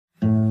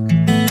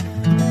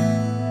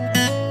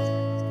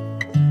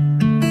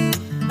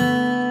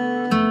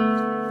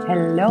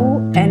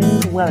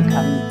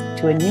welcome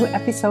to a new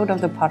episode of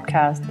the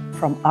podcast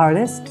From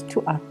Artist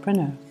to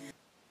Artpreneur.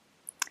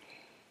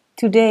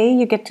 Today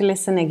you get to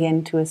listen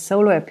again to a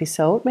solo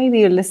episode. Maybe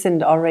you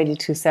listened already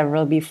to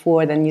several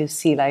before, then you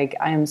see I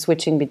am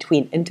switching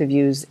between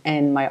interviews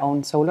and my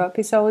own solo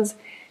episodes,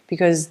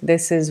 because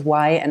this is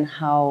why and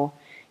how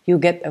you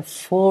get a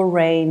full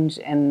range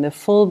and the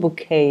full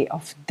bouquet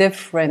of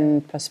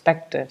different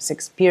perspectives,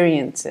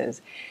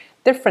 experiences,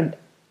 different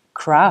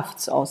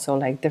crafts also,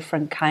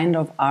 different kind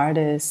of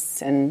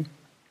artists, and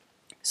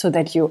so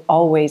that you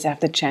always have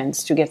the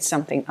chance to get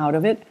something out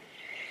of it.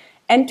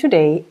 And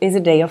today is a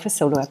day of a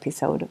solo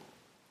episode.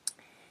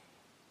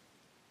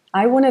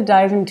 I want to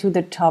dive into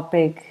the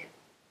topic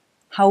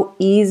how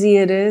easy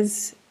it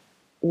is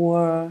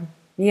to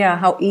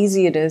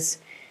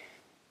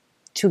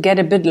get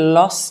a bit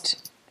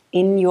lost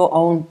in your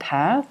own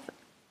path,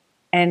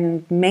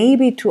 and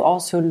maybe to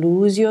also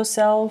lose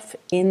yourself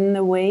in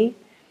the way.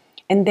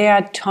 And there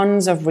are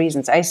tons of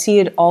reasons. I see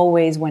it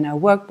always when I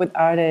work with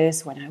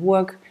artists, when I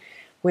work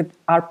with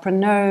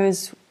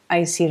artpreneurs,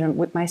 I see it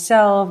with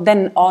myself.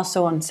 Then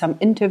also on some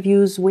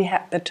interviews we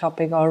had the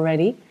topic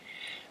already.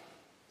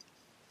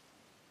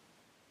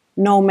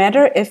 No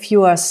matter if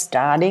you are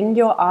starting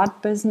your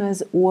art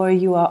business or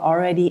you are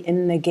already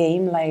in the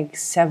game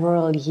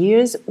several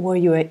years, or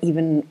you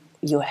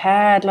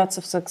had lots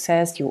of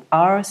success, you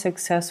are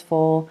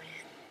successful,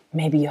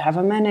 maybe you have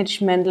a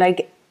management,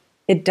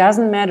 it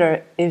doesn't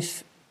matter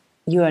if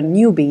you're a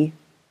newbie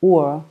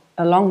or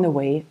along the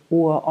way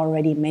or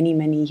already many,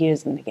 many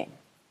years in the game.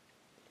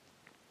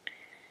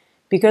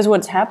 Because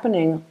what's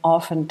happening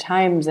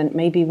oftentimes, and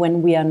maybe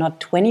when we are not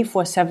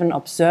 24/7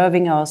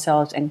 observing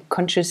ourselves and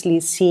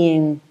consciously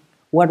seeing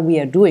what we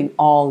are doing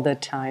all the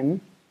time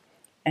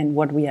and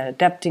what we are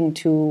adapting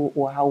to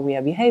or how we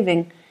are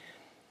behaving,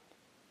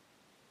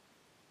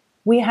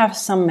 we have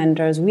some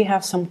mentors, we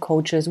have some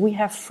coaches, we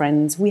have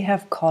friends, we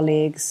have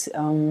colleagues,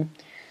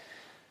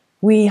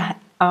 we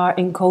are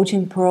in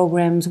coaching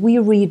programs, we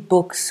read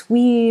books,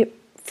 we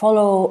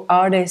follow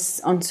artists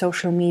on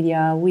social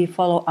media, we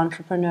follow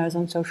entrepreneurs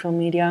on social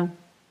media.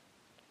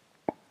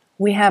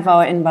 We have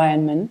our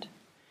environment.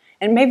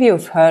 And maybe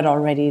you've heard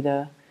already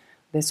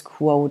this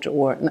quote,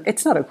 or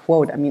it's not a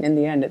quote, in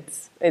the end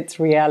it's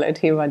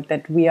reality, but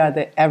that we are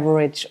the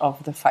average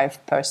of the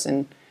 5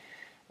 person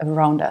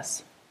around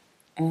us.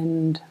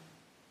 And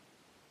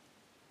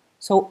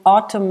so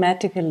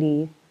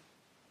automatically,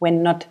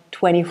 when not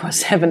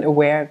 24/7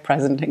 aware,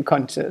 present and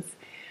conscious,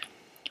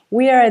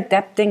 we are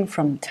adapting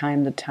from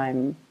time to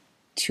time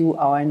to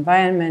our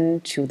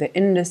environment, to the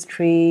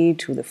industry,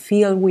 to the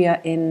field we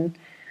are in,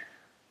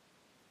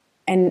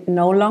 and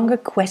no longer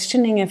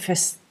questioning if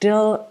it's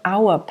still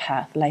our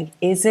path.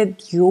 Is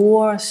it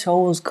your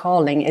soul's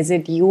calling? Is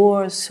it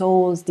your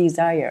soul's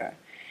desire?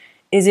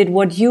 Is it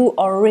what you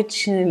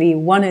originally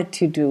wanted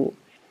to do?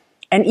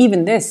 And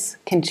even this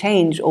can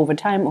change over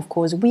time, of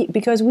course,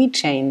 because we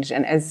change.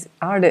 And as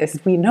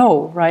artists, we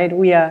know, right?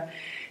 We are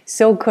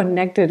so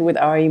connected with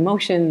our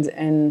emotions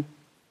and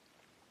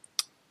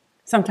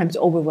sometimes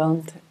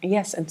overwhelmed,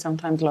 yes, and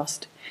sometimes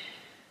lost.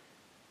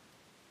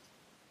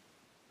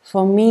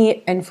 For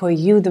me and for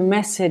you, the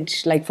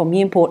message, for me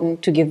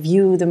important to give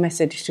you the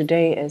message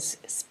today is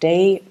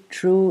stay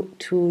true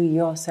to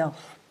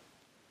yourself.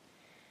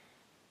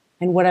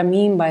 And what I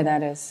mean by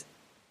that is,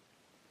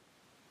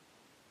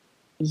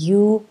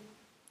 you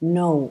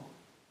know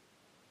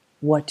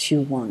what you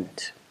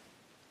want.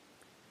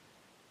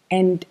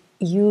 And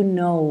you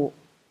know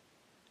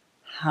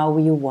how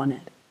you want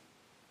it.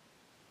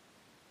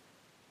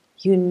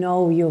 You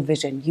know your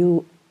vision.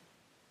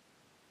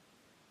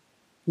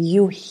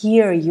 You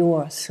hear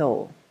your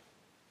soul.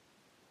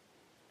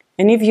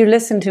 And if you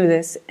listen to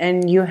this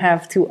and you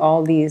have to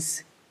all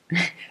these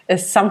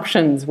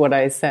assumptions, what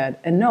I said,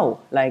 and no,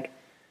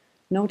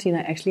 Tina,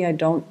 actually I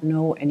don't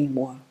know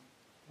anymore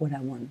what I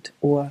want.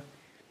 Or,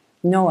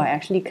 no, I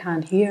actually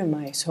can't hear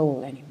my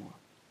soul anymore.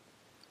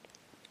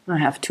 I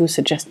have 2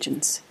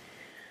 suggestions.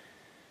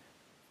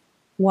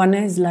 One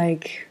is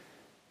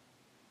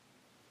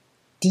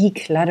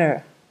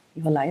declutter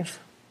your life.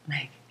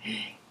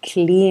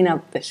 Clean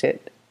up the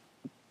shit.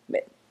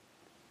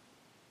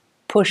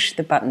 Push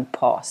the button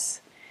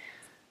pause.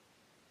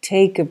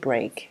 Take a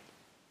break.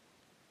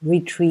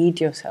 Retreat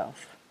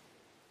yourself.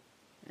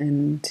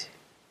 And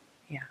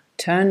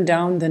turn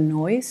down the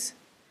noise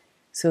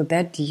so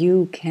that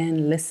you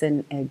can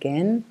listen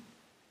again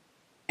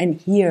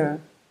and hear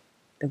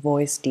the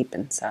voice deep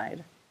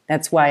inside.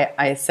 That's why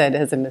I said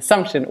as an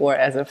assumption or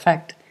as a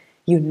fact,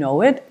 you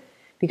know it,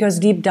 because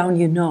deep down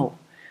you know.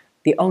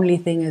 The only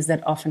thing is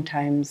that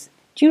oftentimes,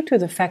 due to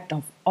the fact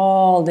of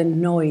all the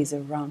noise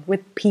around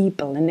with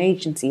people and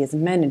agencies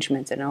and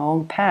managements and our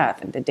own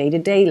path and the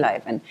day-to-day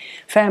life and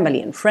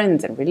family and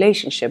friends and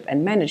relationship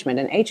and management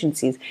and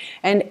agencies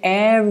and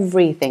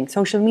everything,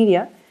 social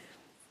media,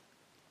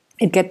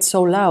 it gets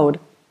so loud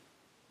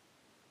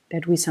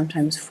that we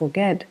sometimes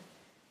forget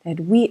that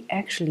we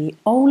actually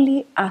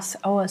only us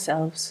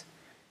ourselves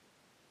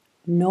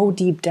know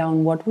deep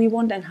down what we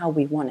want and how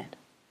we want it.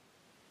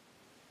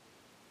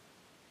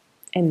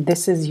 And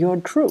this is your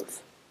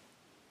truth.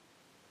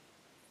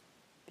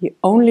 The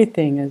only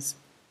thing is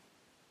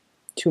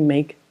to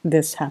make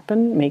this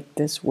happen, make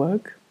this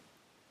work,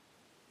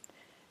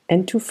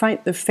 and to find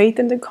the faith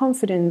and the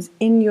confidence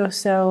in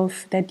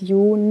yourself that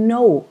you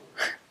know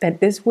that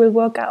this will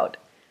work out.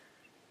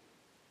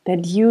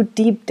 That you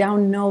deep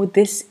down know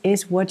this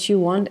is what you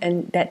want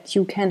and that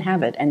you can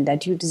have it and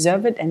that you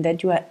deserve it and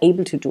that you are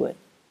able to do it.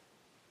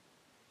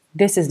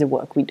 This is the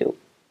work we do.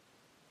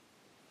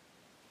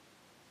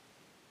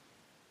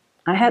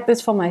 I had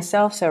this for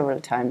myself several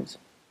times.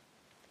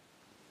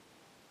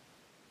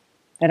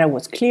 That I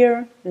was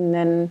clear, and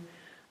then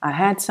I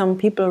had some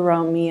people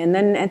around me, and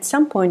then at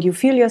some point you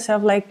feel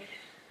yourself like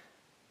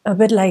a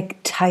bit like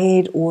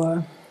tired,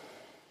 or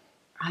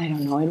I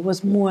don't know, it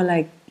was more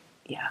like,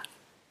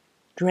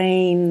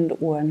 drained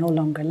or no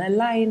longer in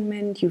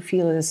alignment. You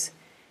feel it's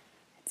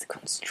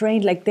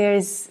constrained, like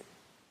it's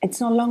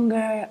no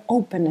longer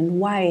open and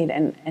wide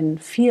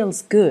and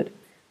feels good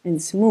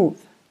and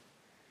smooth.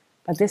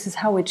 But this is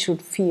how it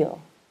should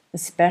feel,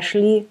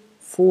 especially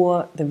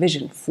for the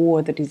vision,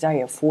 for the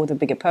desire, for the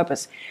bigger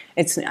purpose.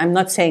 I'm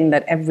not saying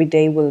that every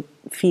day will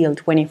feel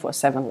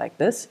 24/7 like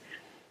this.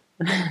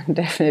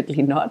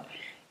 Definitely not.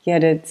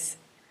 Yet it's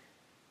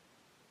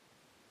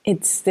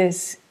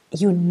this,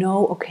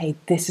 okay,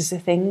 this is the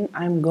thing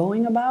I'm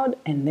going about,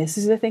 and this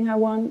is the thing I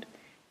want,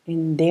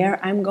 and there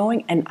I'm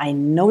going, and I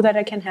know that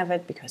I can have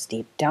it because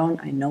deep down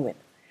I know it.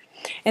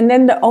 And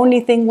then the only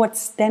thing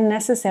what's then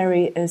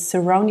necessary is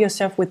surround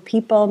yourself with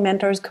people,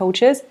 mentors,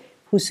 coaches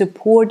who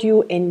support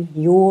you in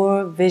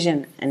your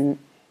vision. And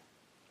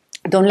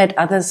don't let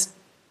others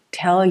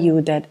tell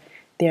you that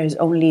there's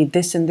only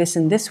this and this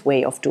and this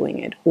way of doing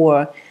it,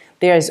 or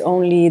there's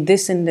only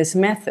this and this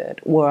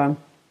method, or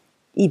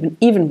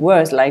even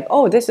worse, like,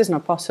 oh, this is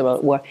not possible,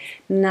 or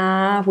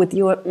nah, with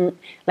your,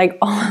 like,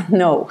 oh,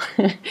 no.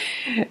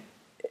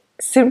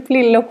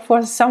 Simply look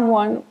for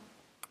someone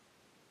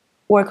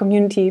or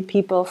community,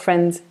 people,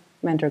 friends,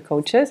 mentor,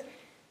 coaches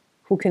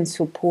who can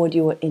support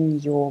you in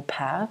your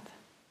path,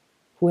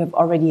 who have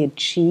already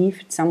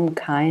achieved some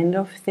kind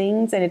of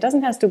things. And it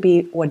doesn't have to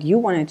be what you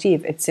want to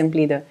achieve. It's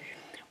simply the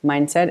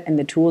mindset and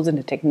the tools and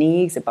the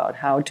techniques about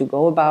how to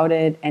go about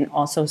it. And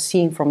also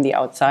seeing from the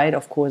outside,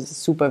 of course, is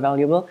super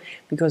valuable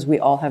because we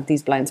all have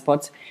these blind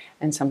spots.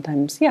 And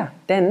sometimes,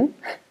 then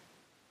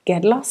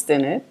get lost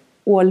in it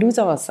or lose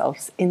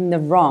ourselves in the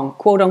wrong,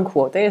 quote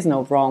unquote, there is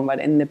no wrong, but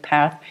in the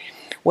path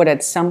what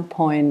at some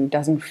point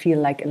doesn't feel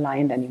like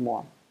aligned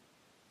anymore.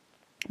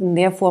 And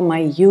therefore, my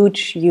huge,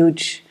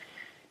 huge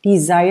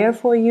desire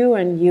for you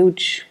and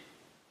huge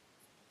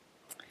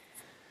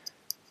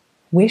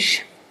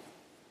wish,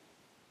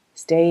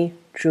 stay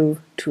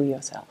true to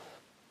yourself.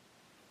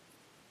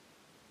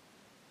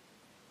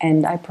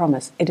 And I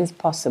promise it is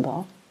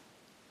possible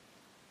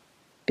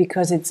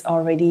because it's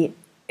already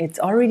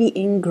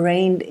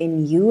ingrained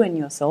in you and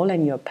your soul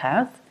and your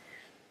path.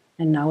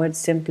 And now it's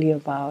simply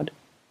about,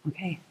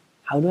 okay,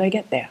 how do I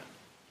get there?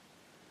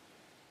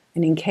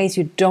 And in case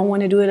you don't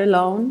want to do it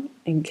alone,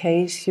 in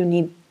case you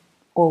need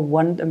or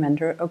want a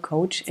mentor or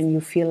coach and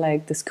you feel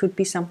like this could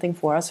be something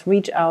for us,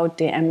 reach out,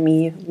 DM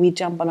me, we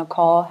jump on a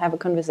call, have a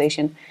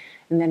conversation,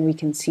 and then we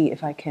can see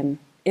if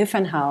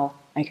and how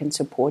I can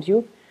support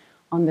you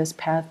on this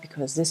path,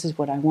 because this is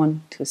what I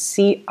want to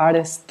see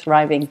artists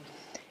thriving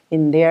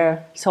in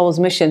their soul's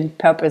mission,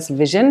 purpose,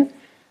 vision,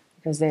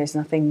 because there is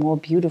nothing more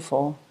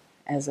beautiful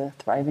as a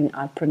thriving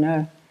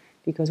artpreneur.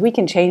 Because we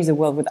can change the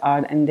world with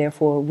art, and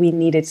therefore we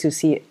needed to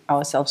see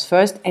ourselves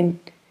first and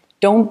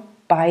don't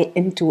buy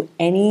into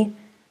any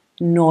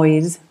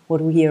noise, what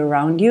we hear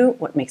around you,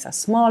 what makes us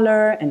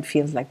smaller and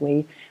feels like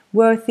way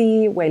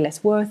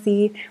less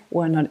worthy,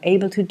 or not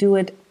able to do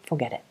it.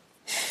 Forget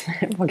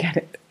it. Forget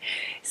it.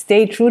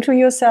 Stay true to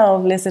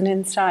yourself, listen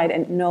inside,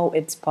 and know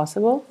it's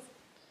possible,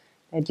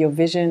 that your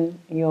vision,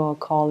 your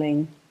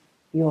calling,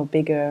 your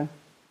bigger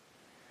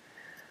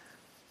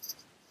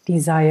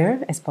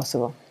desire is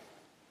possible.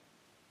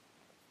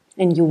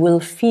 And you will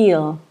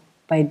feel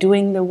by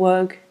doing the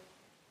work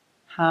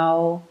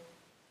how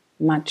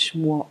much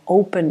more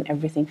open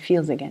everything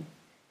feels again,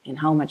 and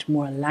how much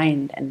more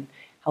aligned, and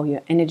how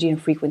your energy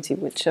and frequency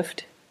will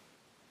shift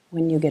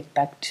when you get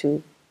back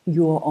to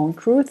your own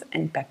truth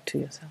and back to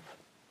yourself.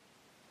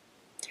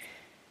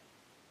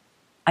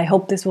 I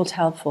hope this was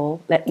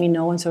helpful. Let me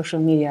know on social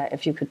media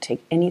if you could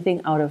take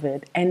anything out of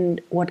it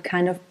and what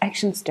kind of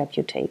action step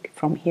you take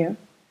from here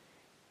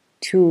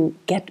to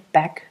get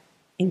back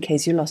in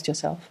case you lost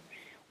yourself,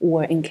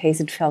 or in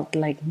case it felt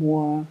like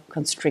more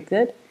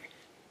constricted,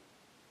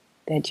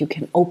 that you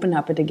can open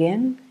up it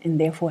again, and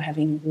therefore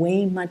having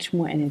way much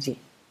more energy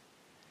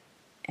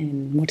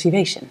and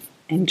motivation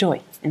and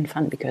joy and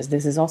fun, because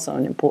this is also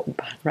an important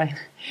part, right?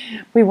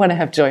 We want to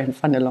have joy and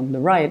fun along the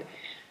ride.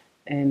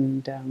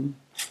 And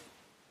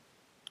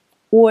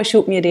or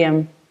shoot me a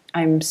DM.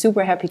 I'm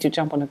super happy to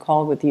jump on a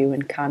call with you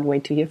and can't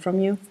wait to hear from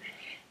you.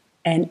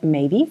 And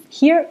maybe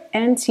hear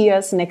and see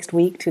us next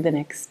week to the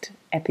next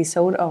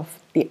episode of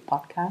the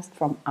podcast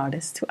From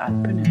Artist to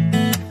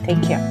Artpreneur.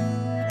 Take care.